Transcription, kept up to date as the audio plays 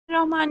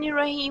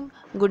Bismillahirrahmanirrahim.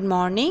 Good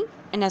morning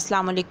and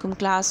Assalamu alaikum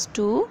class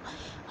 2.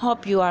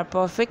 Hope you are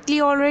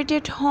perfectly alright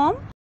at home.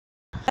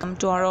 Welcome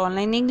to our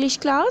online English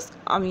class.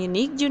 I'm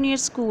Unique Junior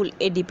School,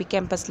 ADP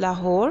Campus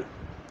Lahore.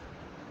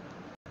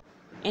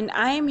 And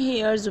I am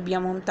here Zubia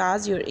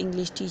Mumtaz, your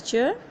English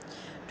teacher.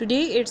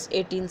 Today it's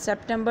 18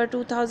 September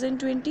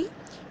 2020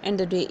 and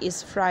the day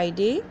is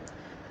Friday.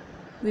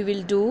 We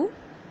will do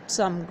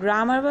some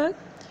grammar work.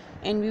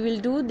 And we will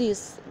do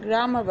this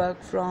grammar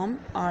work from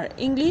our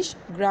English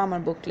grammar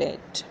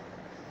booklet.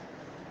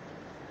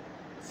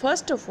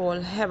 First of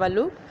all, have a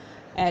look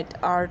at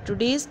our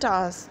today's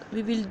task.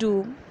 We will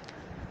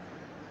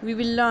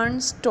learn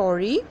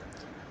story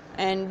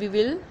and we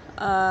will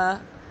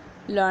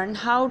learn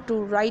how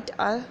to write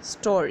a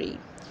story.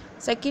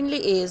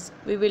 Secondly is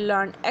we will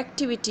learn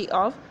activity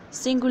of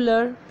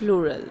singular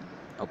plural.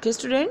 Okay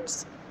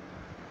students?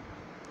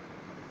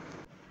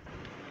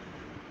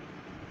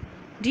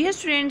 Dear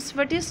students,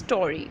 what is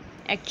story?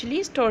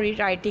 Actually, story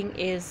writing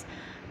is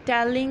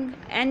telling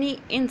any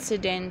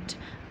incident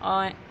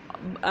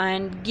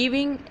and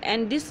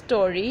this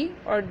story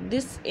or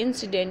this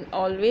incident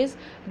always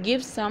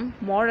gives some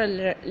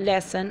moral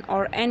lesson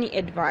or any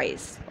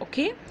advice.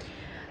 Okay.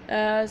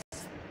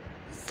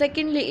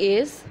 Secondly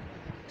is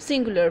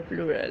singular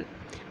plural.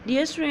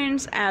 Dear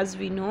students, as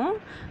we know,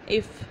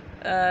 if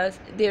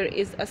there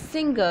is a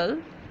single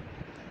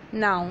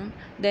noun,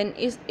 then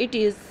it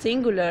is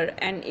singular,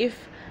 and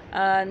if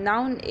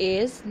noun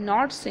is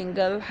not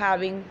single,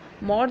 having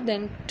more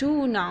than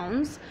two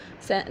nouns,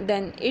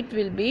 then it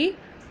will be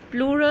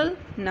plural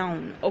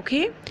noun.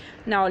 Okay,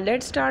 now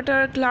let's start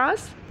our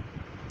class.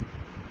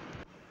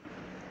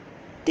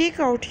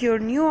 Take out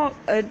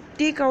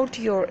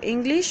your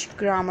English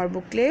grammar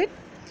booklet,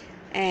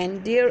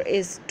 and there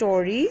is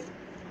story,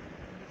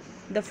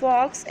 The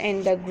Fox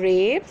and the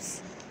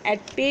Grapes,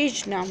 at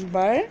page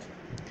number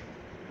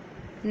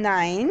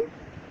 9.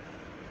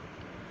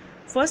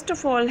 First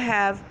of all,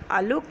 have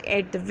a look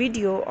at the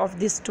video of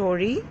this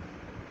story. One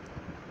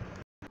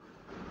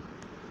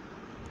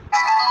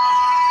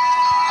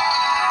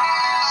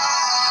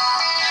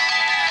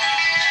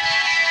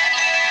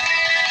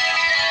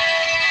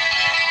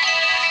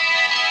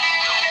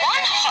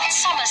hot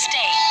summer's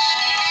day,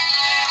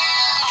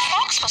 a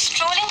fox was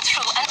strolling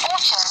through an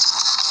orchard.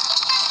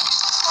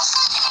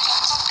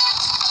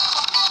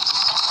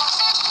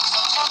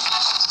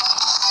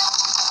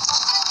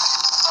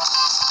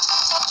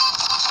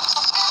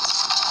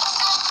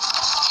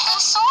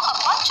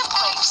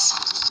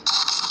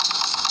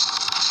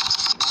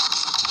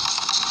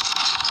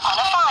 On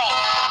a vine,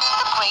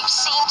 the grapes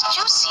seemed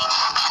juicy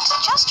and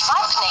just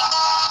ripening.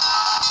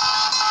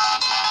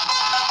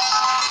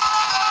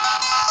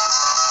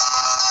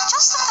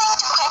 Just the thing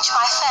to quench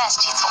my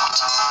thirst, he thought.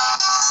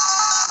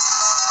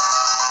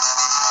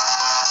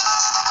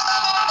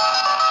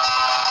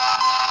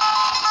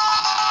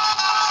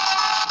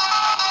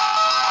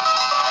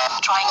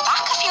 Drawing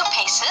back a few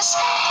paces,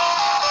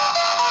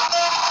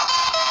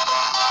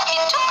 he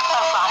took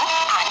a run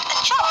and a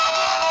jump,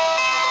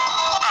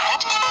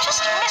 and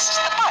just missed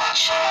the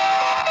bunch.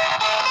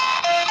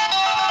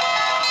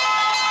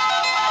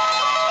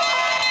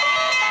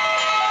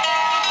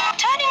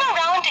 Turning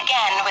around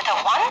again with a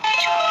 1,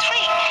 2,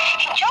 3,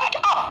 he jumped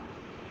up,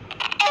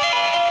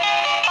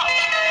 but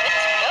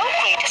with no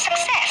greater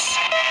success.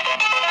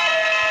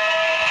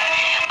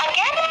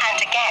 Again and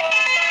again,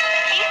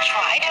 he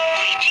tried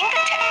reaching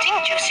the tempting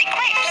juicy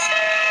grapes.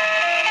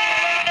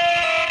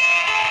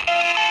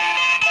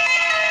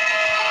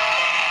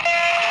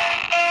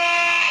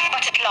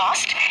 But at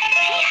last,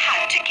 he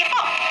had to give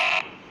up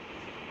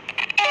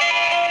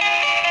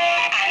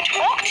and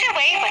walked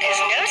away with his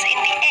nose in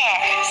the air,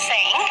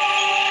 saying,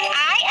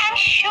 "I am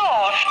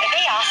sure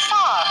they are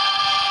sour."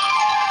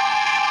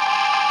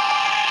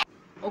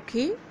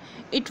 Okay,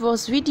 it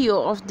was video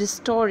of this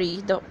story,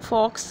 The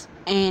Fox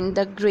and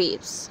the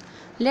Grapes.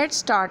 Let's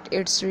start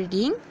its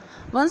reading.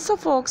 Once a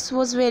fox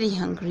was very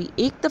hungry.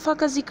 एक दफ़ा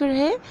का जिक्र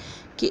है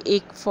कि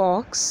एक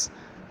fox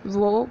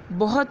वो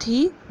बहुत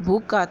ही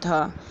भूखा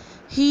था.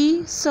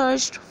 He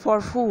searched for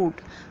food.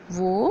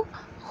 वो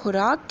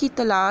खुराक की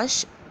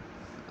तलाश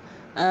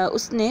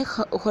उसने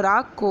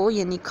खुराक को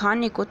यानी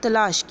खाने को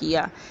तलाश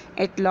किया.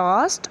 At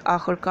last,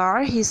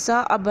 आखिरकार, he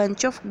saw a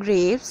bunch of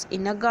grapes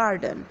in a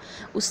garden.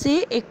 उसे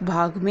एक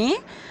बाग में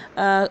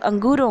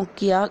अंगूरों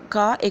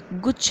का एक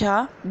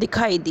गुच्छा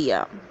दिखाई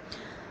दिया.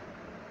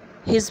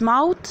 His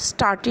mouth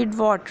started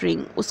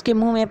watering. उसके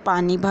मुंह में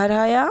पानी भर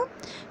आया.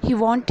 He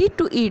wanted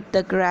to eat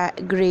the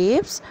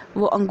grapes.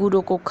 वो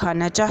अंगूरों को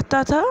खाना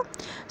चाहता था.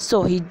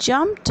 So he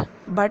jumped,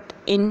 but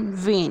in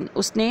vain.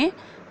 उसने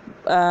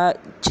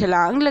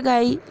छलांग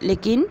लगाई,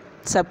 लेकिन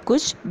सब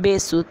कुछ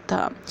बेसुध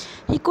था.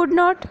 He could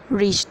not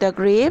reach the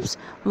grapes.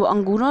 वो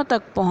अंगूरों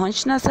तक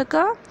पहुंच ना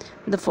सका.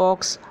 The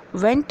fox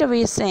went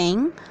away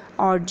saying,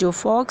 और जो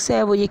fox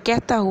है वो ये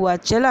कहता हुआ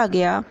चला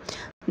गया,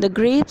 The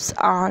grapes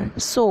are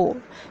sour.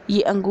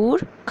 ये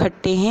अंगूर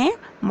खट्टे हैं.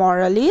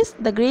 Moral is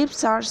the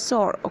grapes are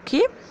sour.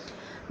 Okay,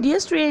 dear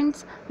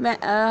students,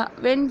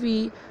 when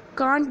we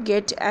can't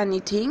get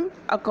anything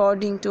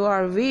according to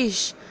our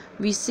wish,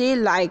 we say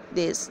like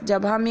this.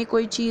 जब हमें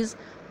कोई चीज़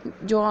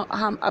जो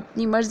हम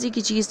अपनी मर्ज़ी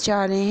की चीज़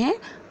चाह रहे हैं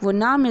वो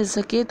ना मिल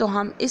सके तो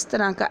हम इस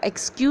तरह का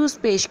एक्सक्यूज़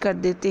पेश कर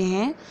देते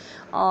हैं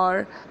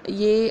और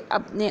ये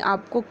अपने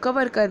आप को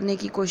कवर करने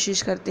की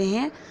कोशिश करते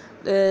हैं.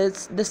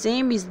 The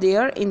same is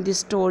there in this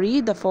story,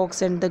 The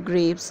Fox and the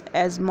Grapes,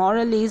 as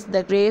moral is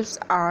the grapes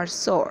are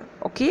sour.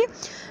 Okay,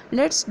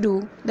 let's do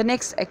the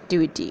next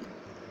activity.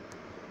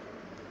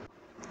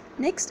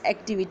 Next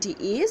activity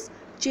is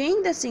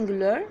change the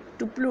singular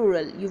to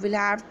plural. You will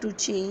have to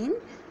change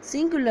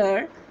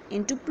singular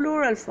into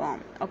plural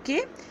form.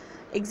 Okay,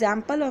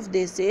 example of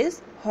this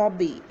is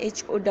hobby,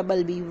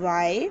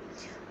 HOBBY.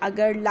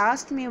 अगर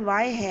last में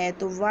y है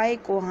तो y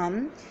को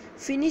हम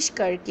finish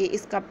करके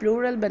इसका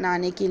plural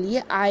बनाने के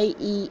लिए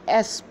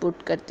IES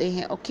पुट करते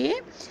हैं. ओके,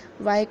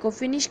 y को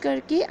फिनिश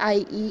करके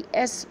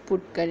IES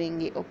पुट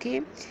करेंगे. Okay,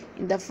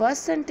 in the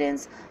first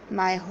sentence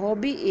my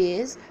hobby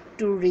is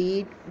to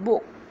read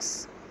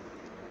books.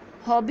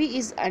 Hobby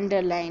is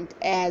underlined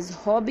as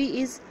hobby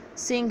is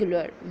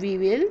singular. We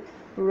will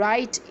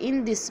write in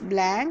this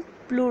blank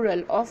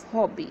plural of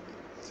hobby.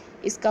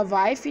 इसका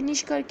y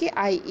finish करके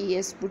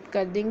IES put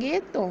कर देंगे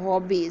तो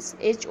hobbies,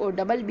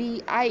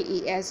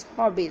 HOBBIES,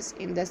 hobbies.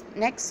 In the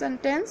next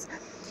sentence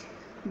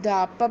the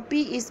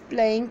puppy is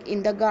playing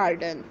in the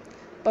garden.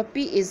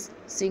 Puppy is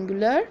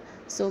singular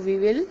so we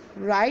will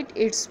write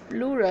it's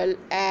plural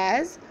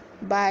as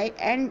by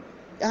and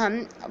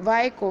हम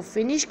y को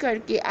finish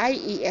करके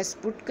IES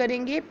put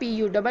करेंगे,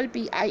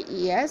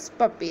 PUPPIES,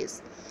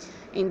 puppies.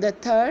 In the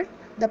third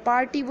the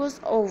party was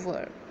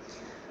over.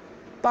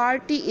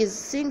 Party is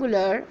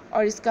singular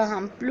और इसका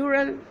हम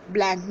plural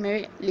blank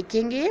में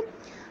लिखेंगे,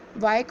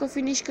 y को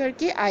फिनिश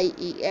करके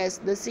IES.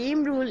 The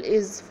same rule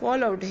is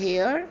followed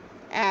hair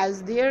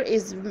as there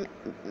is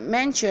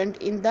mentioned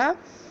in the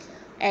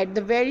at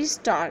the very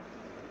start.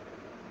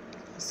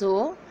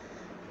 So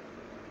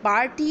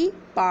party,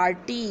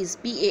 parties,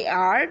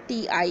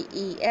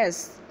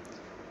 PARTIES.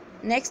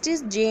 Next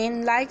is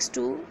Jane likes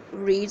to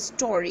read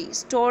story.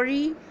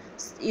 Story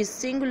is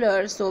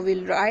singular, so we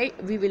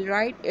will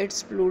write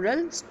its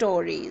plural,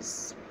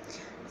 stories.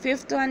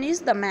 Fifth one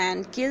is the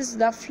man kills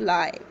the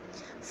fly.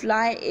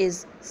 Fly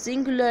is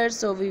singular,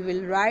 so we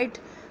will write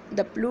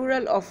the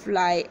plural of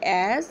fly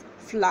as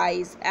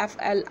flies,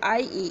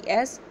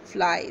 FLIES,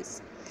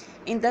 flies.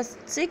 In the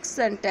sixth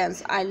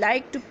sentence, I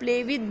like to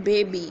play with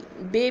baby.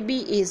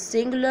 Baby is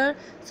singular,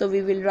 so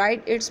we will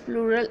write its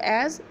plural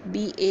as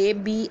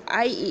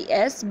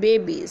BABIES,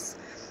 babies.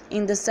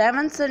 In the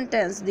seventh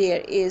sentence,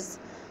 there is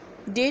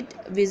dad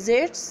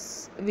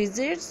visits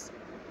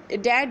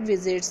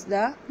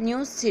the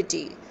new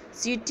city.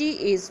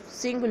 City is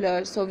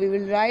singular, so we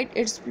will write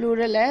its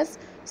plural as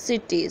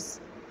cities.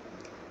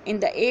 In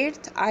the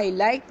eighth, I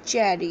like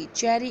cherry.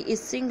 Cherry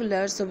is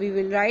singular, so we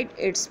will write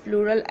its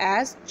plural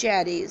as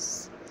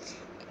cherries.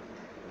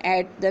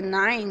 At the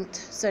ninth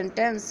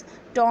sentence,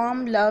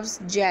 Tom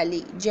loves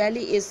jelly.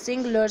 Jelly is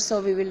singular,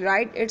 so we will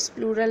write its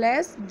plural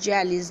as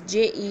jellies,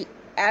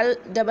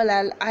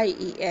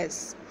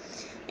 JELLIES.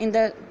 In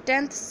the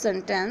 10th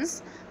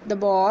sentence, the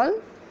ball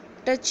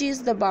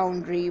touches the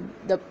boundary.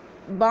 The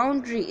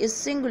boundary is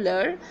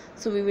singular,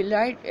 so we will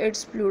write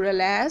its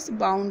plural as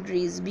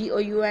boundaries,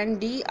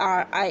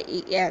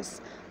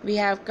 BOUNDRIES. We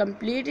have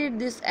completed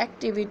this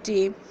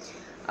activity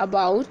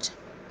about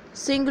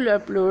singular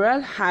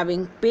plural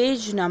having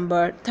page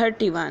number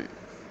 31.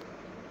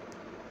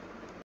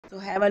 So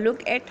have a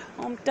look at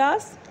home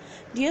task.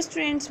 Dear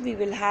students, we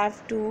will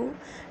have to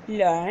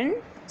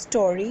learn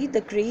story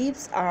The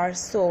Grapes Are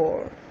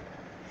Sour.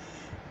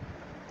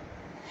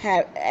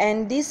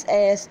 And this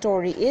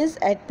story is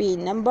at page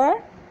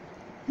number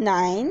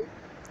 9.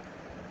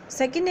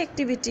 Second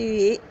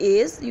activity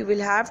is you will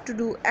have to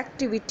do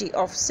activity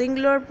of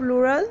singular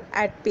plural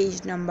at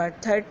page number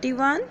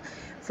 31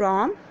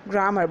 from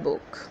grammar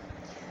book.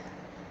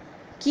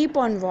 Keep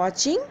on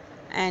watching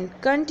and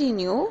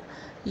continue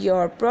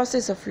your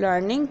process of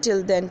learning.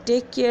 Till then,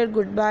 take care.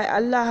 Goodbye.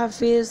 Allah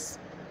Hafiz.